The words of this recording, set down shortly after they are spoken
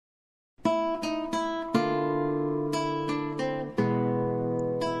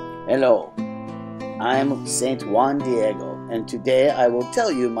Hello, I'm Saint Juan Diego, and today I will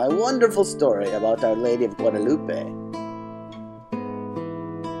tell you my wonderful story about Our Lady of Guadalupe.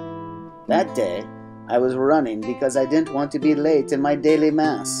 That day, I was running because I didn't want to be late in my daily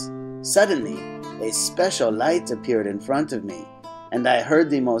mass. Suddenly, a special light appeared in front of me, and I heard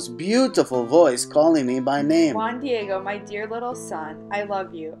the most beautiful voice calling me by name. Juan Diego, my dear little son, I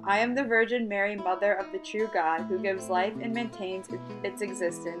love you. I am the Virgin Mary, Mother of the true God, who gives life and maintains its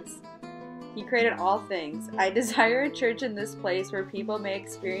existence. He created all things. I desire a church in this place where people may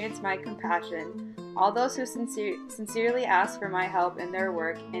experience my compassion. All those who sincerely ask for my help in their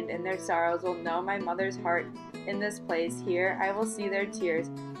work and in their sorrows will know my mother's heart in this place. Here I will see their tears.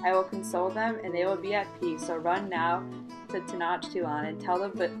 I will console them and they will be at peace. So run now to Tenochtitlan and tell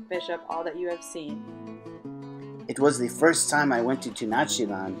the bishop all that you have seen. It was the first time I went to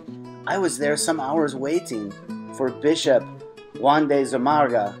Tenochtitlan. I was there some hours waiting for Bishop Juan de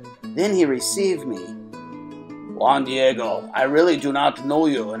Zamarga. Then he received me. Juan Diego, I really do not know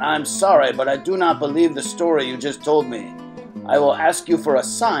you, and I'm sorry, but I do not believe the story you just told me. I will ask you for a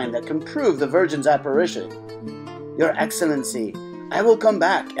sign that can prove the Virgin's apparition. Your Excellency, I will come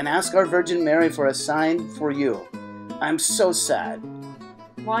back and ask our Virgin Mary for a sign for you. I'm so sad.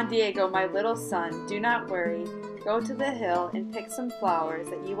 Juan Diego, my little son, do not worry. Go to the hill and pick some flowers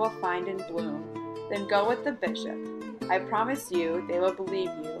that you will find in bloom. Then go with the bishop. I promise you they will believe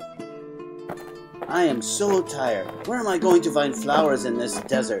you. I am so tired. Where am I going to find flowers in this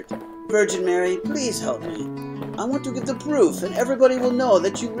desert? Virgin Mary, please help me. I want to give the proof, and everybody will know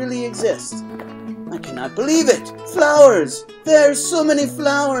that you really exist. I cannot believe it! Flowers! There are so many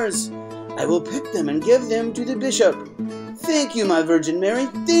flowers! I will pick them and give them to the bishop. Thank you, my Virgin Mary,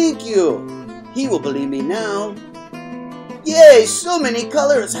 thank you! He will believe me now. Yay, so many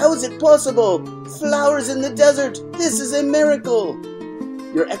colors! How is it possible? Flowers in the desert! This is a miracle!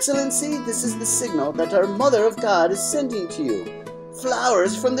 Your Excellency, this is the signal that our Mother of God is sending to you.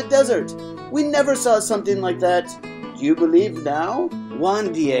 Flowers from the desert. We never saw something like that. Do you believe now?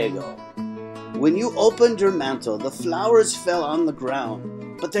 Juan Diego. When you opened your mantle, the flowers fell on the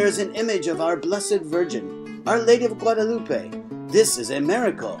ground. But there is an image of our Blessed Virgin, Our Lady of Guadalupe. This is a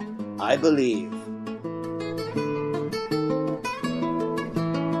miracle. I believe.